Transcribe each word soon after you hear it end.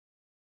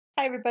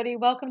Hi everybody,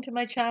 welcome to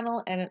my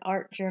channel and an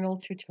art journal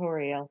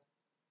tutorial.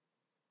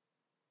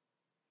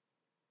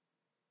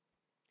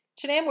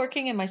 Today I'm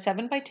working in my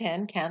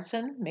 7x10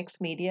 Canson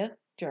mixed media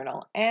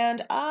journal,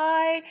 and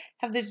I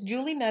have this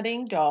Julie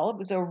Nutting doll. It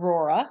was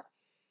Aurora,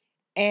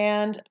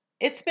 and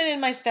it's been in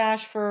my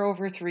stash for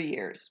over 3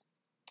 years.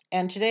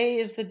 And today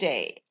is the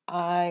day.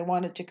 I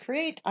wanted to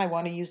create, I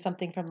want to use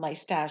something from my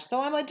stash.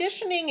 So I'm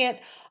auditioning it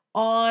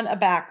on a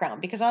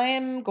background because I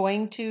am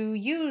going to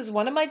use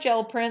one of my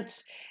gel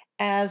prints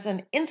as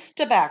an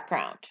insta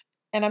background.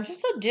 And I'm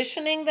just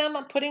auditioning them.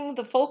 I'm putting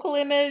the focal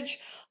image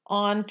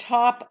on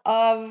top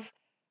of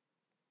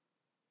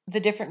the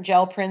different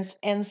gel prints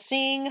and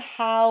seeing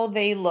how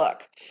they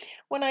look.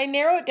 When I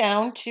narrow it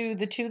down to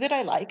the two that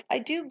I like, I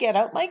do get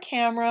out my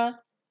camera,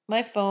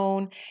 my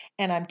phone,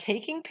 and I'm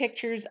taking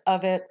pictures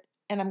of it,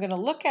 and I'm going to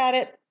look at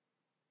it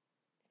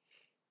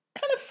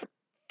kind of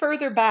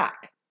further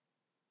back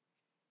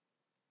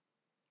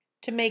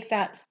to make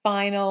that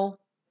final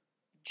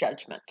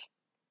judgment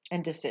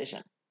and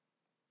decision.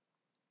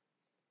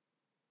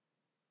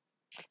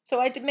 So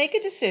I did make a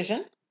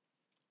decision,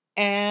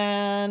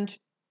 and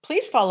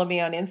please follow me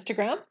on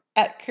Instagram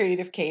at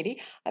Creative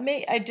Katie.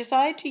 I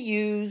decide to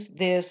use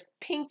this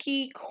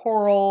pinky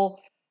coral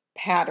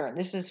pattern.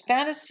 This is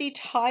Fantasy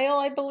Tile,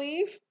 I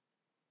believe.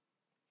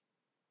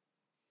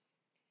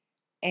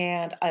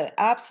 And I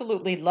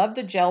absolutely love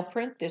the gel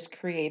print this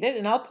created.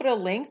 And I'll put a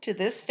link to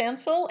this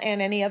stencil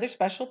and any other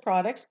special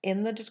products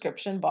in the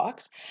description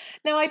box.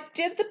 Now I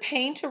did the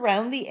paint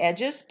around the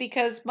edges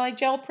because my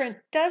gel print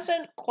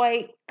doesn't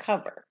quite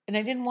cover. And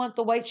I didn't want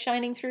the white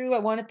shining through. I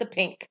wanted the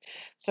pink.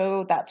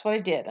 So that's what I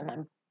did. And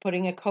I'm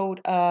putting a coat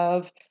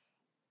of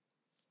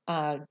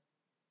matte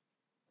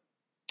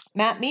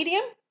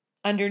medium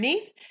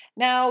underneath.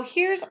 Now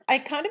I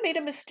kind of made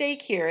a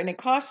mistake here, and it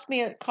caused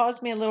me a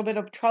little bit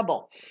of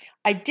trouble.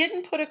 I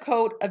didn't put a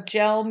coat of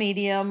gel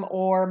medium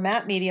or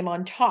matte medium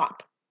on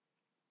top,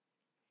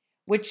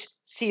 which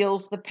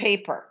seals the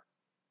paper.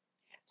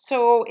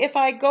 So if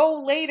I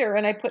go later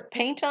and I put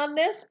paint on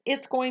this,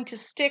 it's going to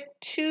stick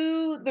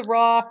to the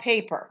raw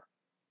paper,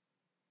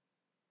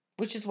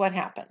 which is what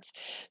happens.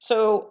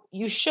 So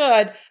you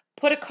should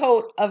put a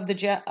coat of the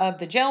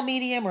gel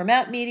medium or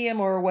matte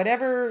medium or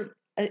whatever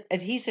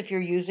adhesive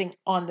you're using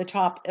on the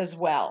top as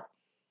well.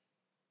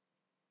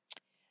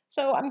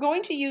 So I'm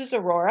going to use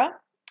Aurora,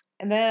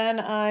 and then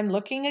I'm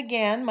looking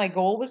again. My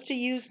goal was to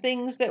use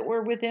things that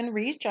were within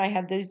reach. I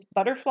had this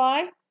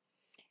butterfly,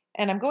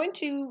 and I'm going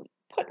to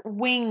put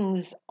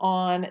wings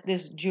on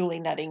this Julie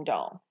Nutting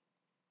doll.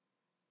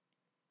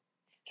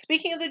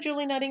 Speaking of the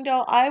Julie Nutting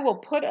doll, I will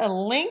put a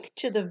link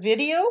to the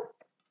video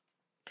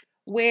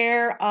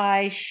where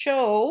I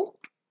show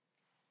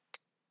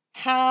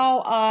how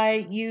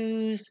I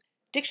use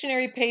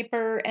dictionary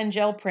paper and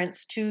gel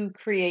prints to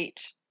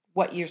create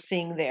what you're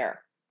seeing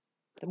there,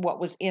 what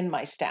was in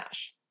my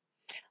stash.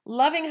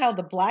 Loving how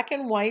the black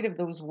and white of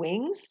those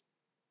wings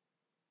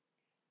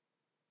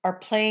are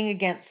playing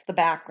against the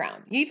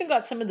background. You even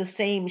got some of the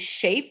same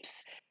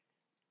shapes,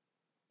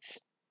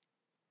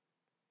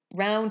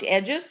 round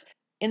edges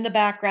in the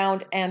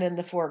background and in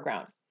the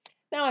foreground.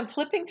 Now I'm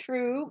flipping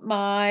through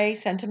my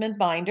sentiment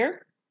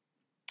binder.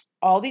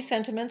 All these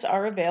sentiments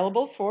are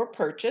available for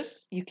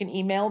purchase. You can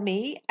email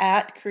me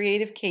at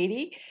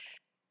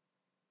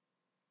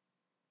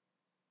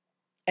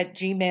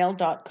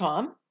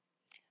creativekatie@gmail.com.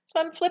 So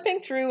I'm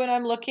flipping through and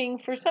I'm looking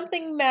for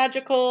something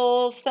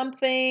magical,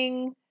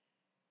 something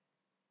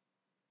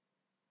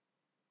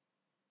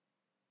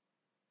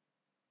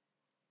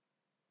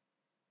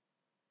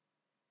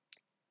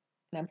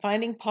and I'm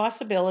finding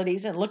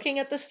possibilities and looking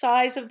at the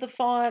size of the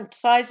font,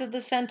 size of the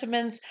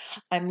sentiments.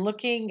 I'm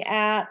looking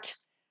at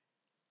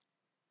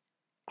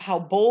how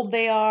bold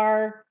they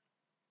are,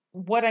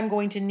 what I'm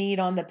going to need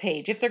on the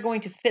page, if they're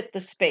going to fit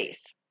the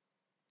space.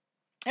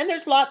 And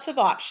there's lots of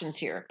options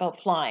here about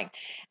flying.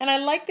 And I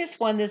like this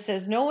one that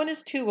says, "No one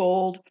is too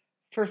old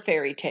for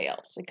fairy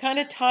tales." It kind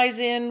of ties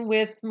in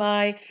with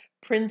my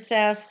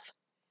princess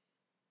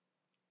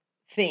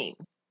theme.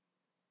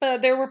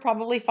 But there were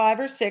probably 5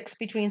 or 6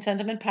 between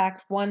sentiment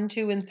packs 1,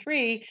 2, and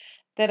 3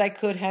 that I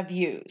could have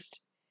used.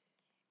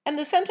 And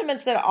the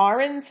sentiments that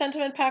are in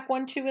sentiment pack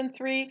 1, 2, and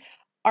 3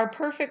 are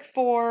perfect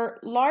for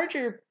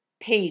larger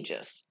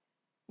pages.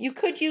 You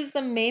could use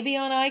them maybe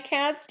on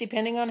iCads,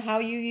 depending on how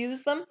you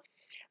use them,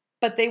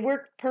 but they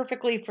work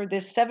perfectly for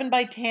this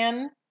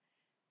 7x10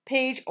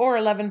 page or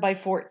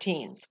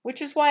 11x14s,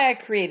 which is why I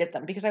created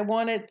them, because I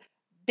wanted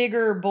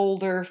bigger,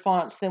 bolder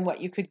fonts than what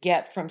you could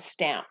get from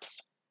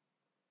stamps.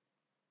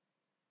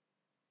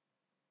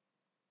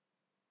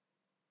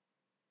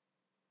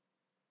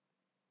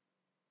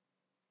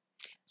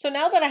 So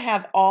now that I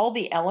have all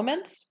the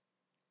elements,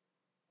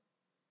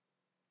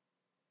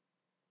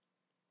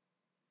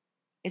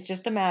 it's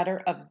just a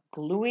matter of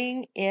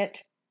gluing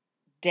it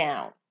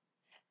down.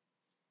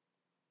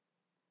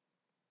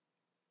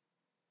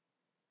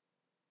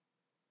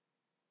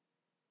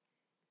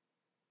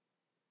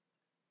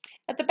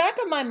 At the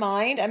back of my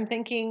mind, I'm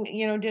thinking,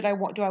 do I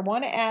want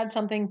to add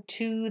something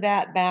to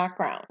that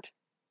background?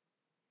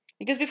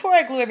 because before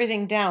I glue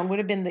everything down would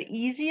have been the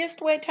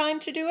easiest time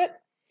to do it,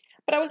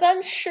 but I was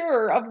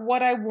unsure of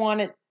what I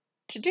wanted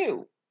to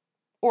do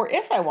or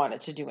if I wanted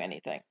to do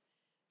anything.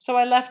 So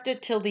I left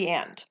it till the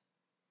end.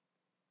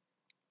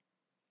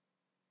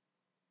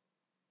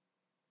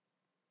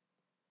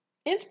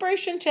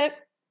 Inspiration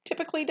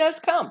typically does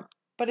come,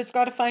 but it's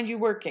got to find you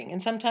working,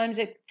 and sometimes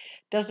it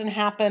doesn't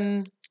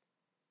happen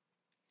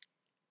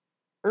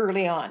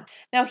early on.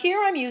 Now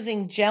here I'm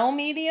using gel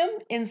medium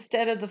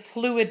instead of the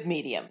fluid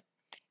medium.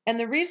 And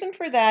the reason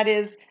for that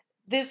is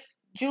this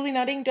Julie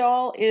Nutting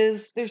doll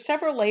there's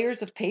several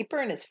layers of paper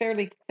and it's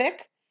fairly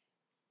thick.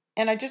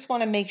 And I just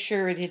want to make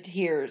sure it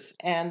adheres.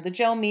 And the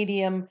gel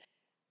medium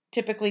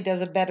typically does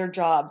a better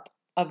job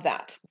of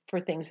that for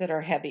things that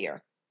are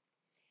heavier.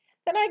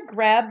 Then I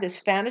grab this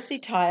Fantasy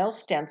Tile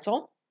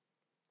stencil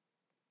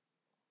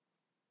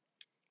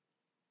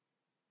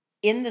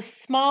in the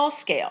small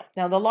scale.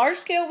 Now the large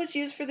scale was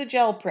used for the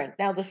gel print.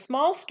 Now the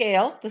small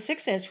scale, the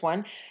 6-inch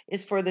one,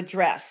 is for the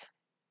dress.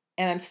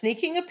 And I'm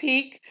sneaking a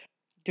peek.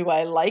 Do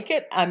I like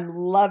it? I'm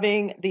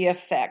loving the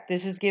effect.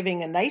 This is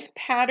giving a nice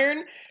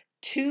pattern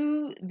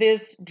to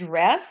this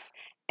dress,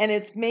 and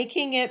it's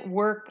making it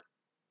work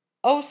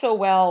oh so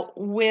well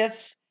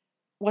with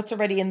what's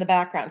already in the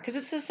background because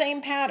it's the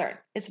same pattern.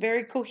 It's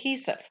very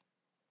cohesive.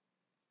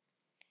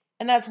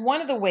 And that's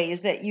one of the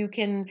ways that you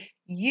can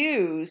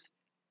use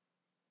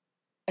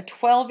a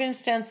 12-inch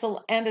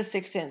stencil and a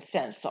 6-inch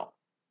stencil.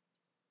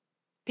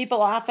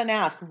 People often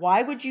ask,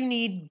 why would you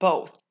need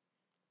both?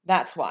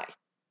 That's why.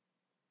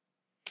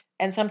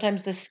 And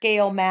sometimes the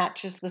scale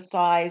matches the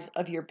size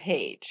of your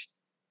page.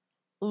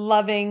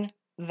 Loving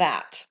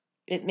that.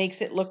 It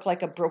makes it look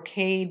like a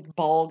brocade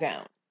ball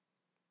gown.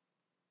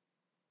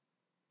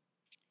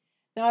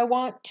 Now I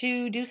want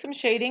to do some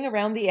shading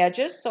around the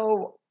edges,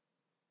 so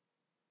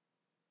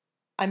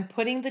I'm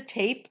putting the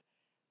tape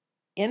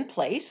in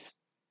place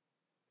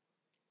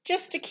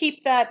just to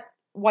keep that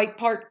white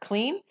part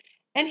clean.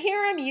 And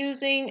here I'm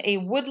using a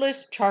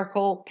woodless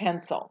charcoal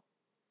pencil.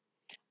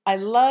 I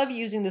love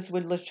using this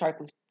woodless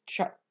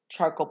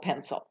charcoal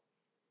pencil.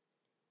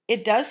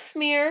 It does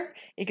smear.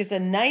 It gives a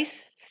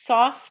nice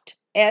soft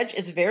edge.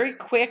 It's very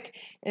quick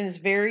and it's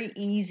very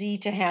easy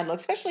to handle,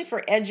 especially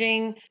for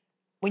edging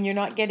when you're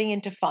not getting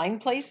into fine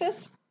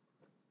places.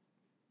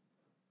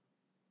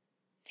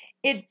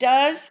 It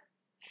does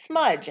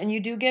smudge and you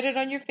do get it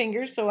on your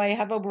fingers. So I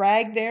have a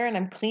rag there and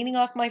I'm cleaning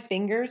off my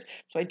fingers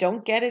so I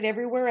don't get it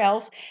everywhere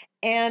else.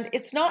 And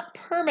it's not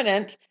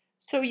permanent,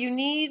 so you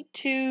need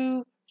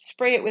to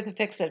spray it with a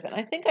fixative.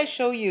 I think I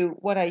show you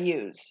what I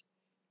use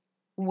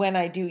when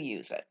I do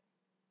use it.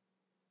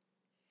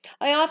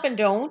 I often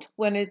don't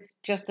when it's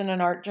just in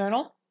an art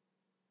journal,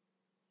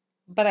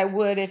 but I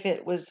would if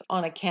it was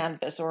on a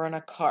canvas or on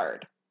a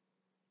card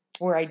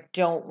where I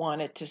don't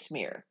want it to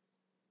smear.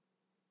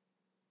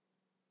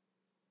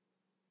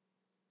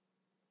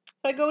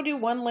 So I go do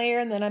one layer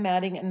and then I'm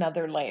adding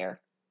another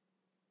layer.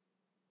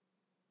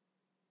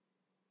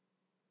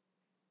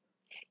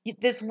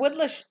 This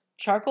woodless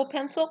charcoal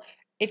pencil,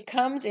 it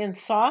comes in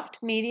soft,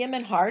 medium,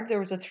 and hard. There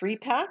was a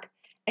 3-pack,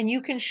 and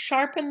you can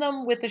sharpen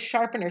them with a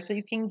sharpener so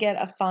you can get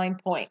a fine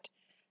point.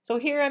 So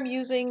here I'm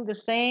using the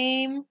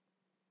same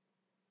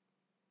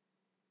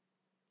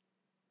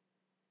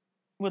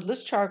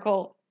woodless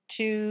charcoal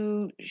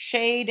to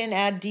shade and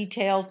add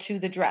detail to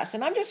the dress.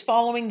 And I'm just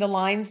following the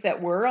lines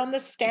that were on the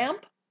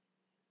stamp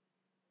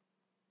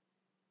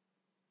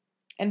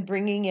and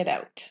bringing it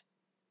out.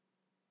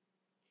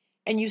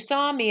 And you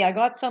saw me, I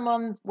got some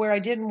on where I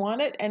didn't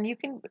want it, and you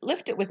can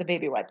lift it with a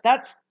baby wipe.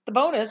 That's the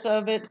bonus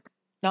of it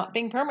not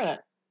being permanent.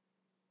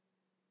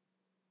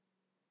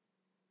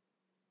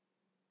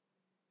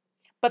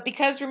 But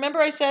because remember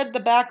I said the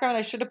background,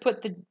 I should have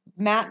put the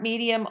matte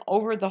medium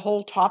over the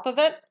whole top of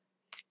it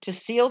to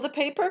seal the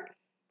paper.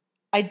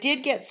 I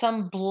did get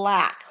some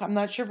black. I'm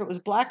not sure if it was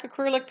black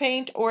acrylic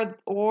paint or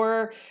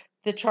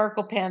the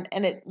charcoal pen,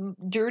 and it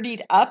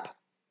dirtied up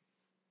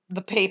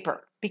the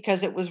paper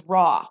because it was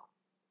raw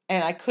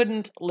and I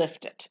couldn't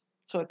lift it.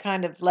 So it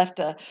kind of left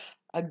a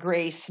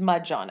gray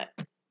smudge on it.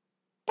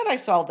 But I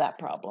solved that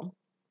problem.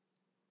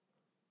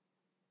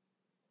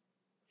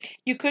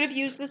 You could have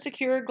used the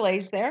Secure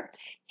Glaze there.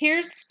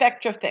 Here's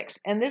Spectrafix,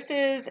 and this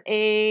is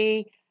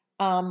a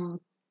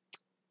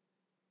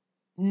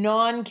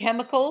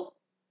non-chemical,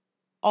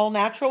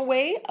 all-natural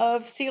way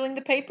of sealing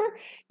the paper.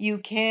 You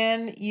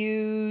can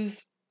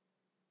use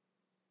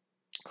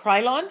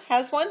Krylon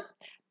has one,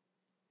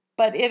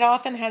 but it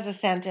often has a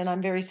scent, and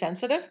I'm very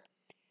sensitive.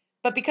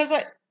 But because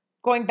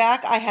going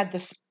back, I had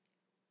this,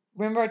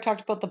 remember I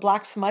talked about the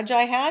black smudge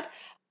I had?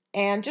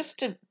 And just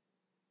to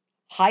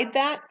hide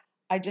that,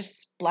 I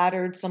just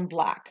splattered some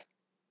black.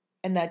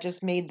 And that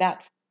just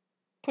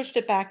pushed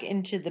it back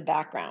into the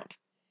background.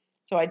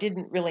 So I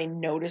didn't really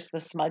notice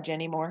the smudge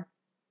anymore.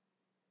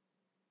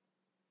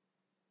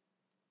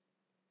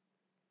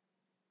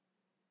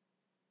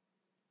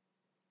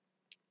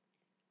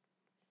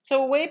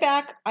 So way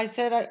back, I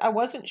said I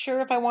wasn't sure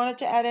if I wanted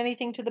to add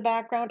anything to the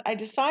background. I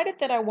decided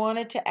that I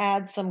wanted to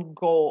add some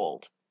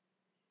gold.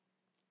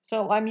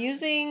 So I'm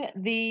using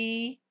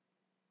the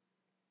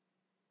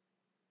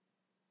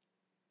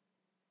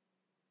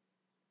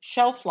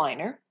shelf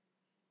liner,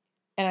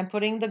 and I'm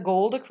putting the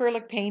gold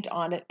acrylic paint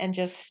on it and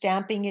just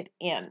stamping it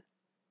in.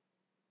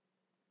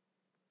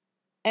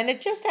 And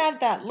it just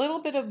added that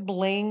little bit of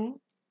bling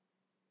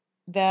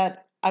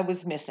that I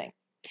was missing.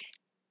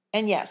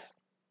 And yes,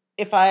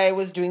 if I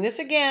was doing this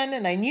again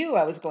and I knew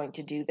I was going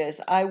to do this,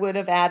 I would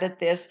have added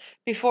this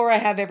before I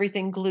have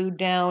everything glued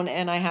down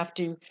and I have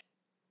to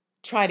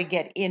try to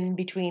get in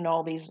between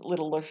all these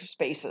little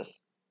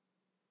spaces.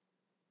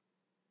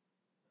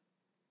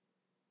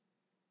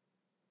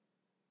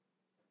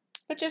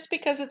 But just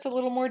because it's a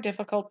little more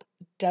difficult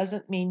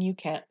doesn't mean you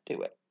can't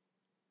do it.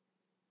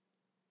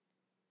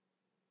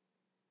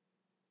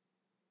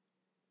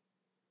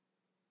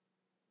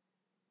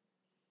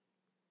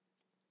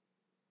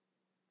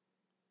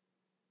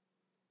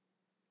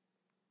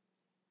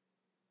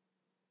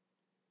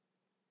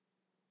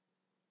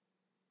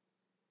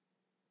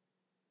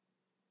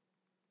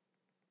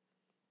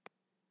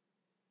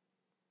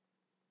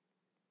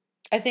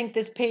 I think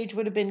this page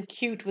would have been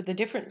cute with a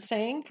different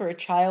saying for a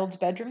child's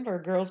bedroom, for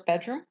a girl's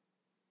bedroom.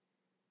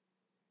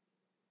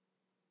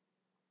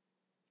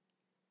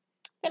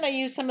 And I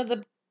use some of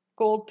the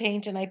gold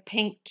paint and I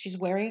paint, she's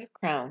wearing a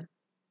crown.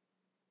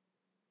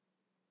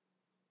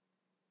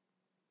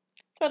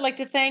 So I'd like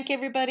to thank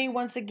everybody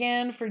once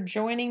again for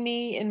joining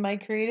me in my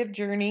creative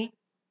journey.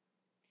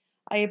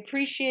 I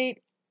appreciate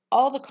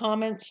all the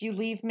comments you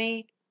leave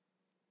me.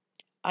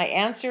 I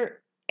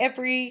answer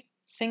every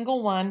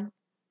single one.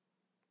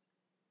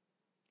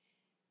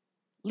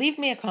 Leave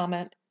me a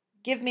comment,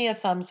 give me a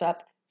thumbs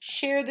up,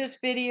 share this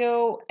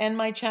video and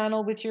my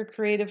channel with your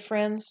creative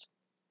friends.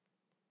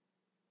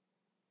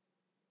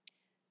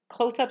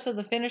 Close-ups of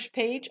the finished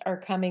page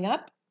are coming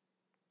up.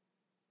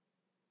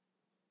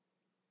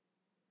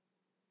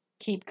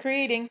 Keep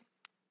creating.